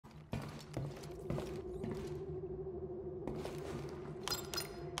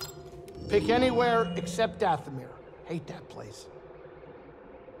Pick anywhere except Dathomir. Hate that place.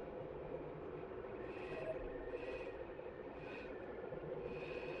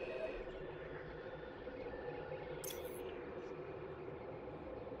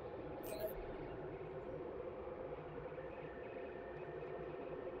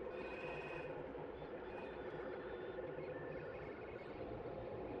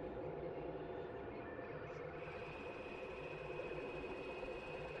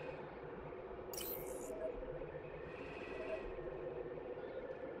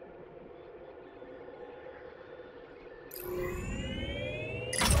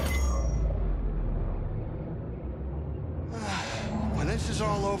 When this is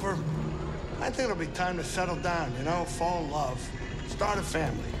all over, I think it'll be time to settle down, you know, fall in love, start a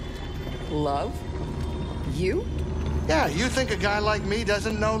family. Love? You? Yeah, you think a guy like me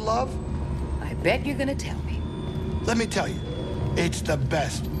doesn't know love? I bet you're gonna tell me. Let me tell you, it's the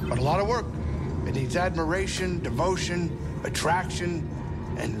best, but a lot of work. It needs admiration, devotion, attraction,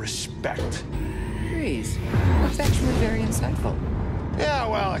 and respect. Grease. That's actually very insightful. Yeah,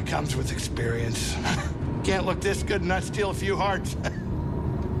 well, it comes with experience. Can't look this good and not steal a few hearts.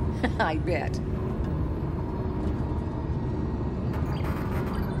 I bet.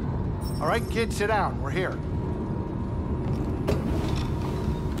 All right, kids, sit down. We're here.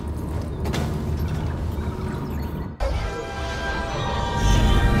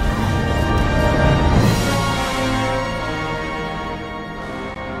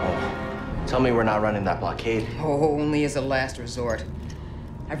 Tell me we're not running that blockade. Oh, only as a last resort.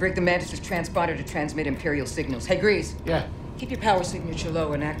 I've rigged the Mantis' transponder to transmit Imperial signals. Hey, Grease. Yeah. Keep your power signature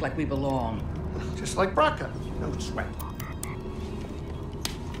low and act like we belong. Just like Braca. No sweat.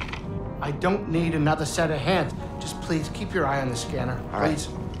 I don't need another set of hands. Just please keep your eye on the scanner. All right. Please.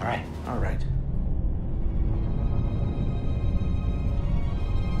 All right. All right.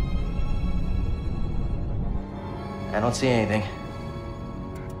 I don't see anything.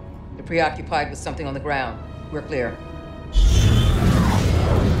 You're preoccupied with something on the ground. We're clear.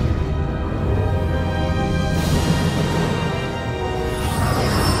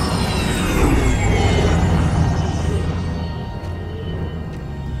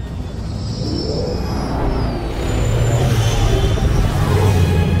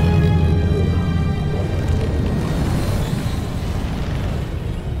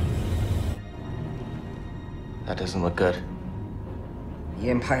 That doesn't look good. The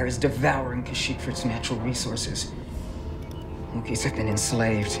Empire is devouring Kashyyyk for its natural resources. Wookiees have been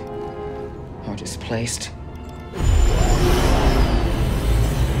enslaved or displaced.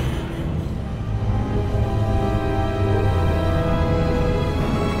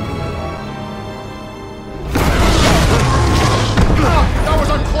 That was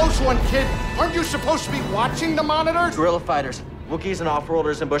a close one, kid. Aren't you supposed to be watching the monitors? Guerrilla fighters, Wookiees and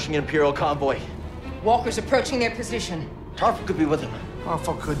off-worlders ambushing an Imperial convoy. Walkers approaching their position. Tarful could be with them.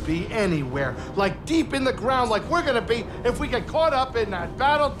 Alpha could be anywhere, like deep in the ground, like we're gonna be if we get caught up in that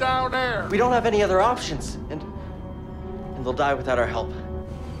battle down there. We don't have any other options, and they'll die without our help.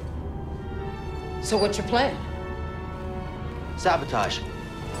 So what's your plan? Sabotage.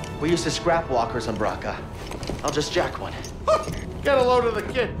 We used to scrap walkers on Braca. I'll just jack one. Get a load of the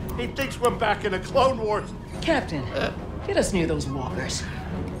kid. He thinks we're back in the Clone Wars. Captain, get us near those walkers.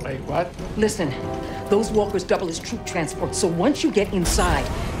 Wait, what? Listen, those walkers double as troop transport, so once you get inside,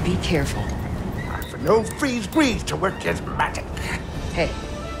 be careful. For no freeze breeze to work his magic. Hey,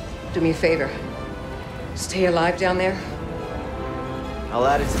 do me a favor. Stay alive down there. I'll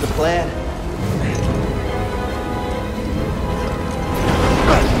add it to the plan.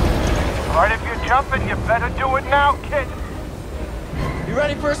 All right, if you're jumping, you better do it now, kid. You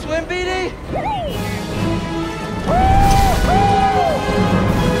ready for a swim, BD?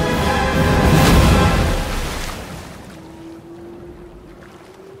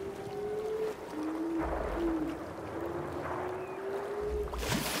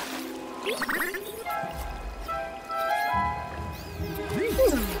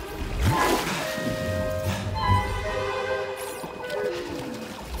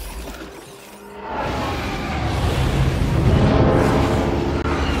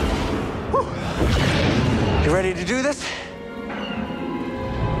 You ready to do this?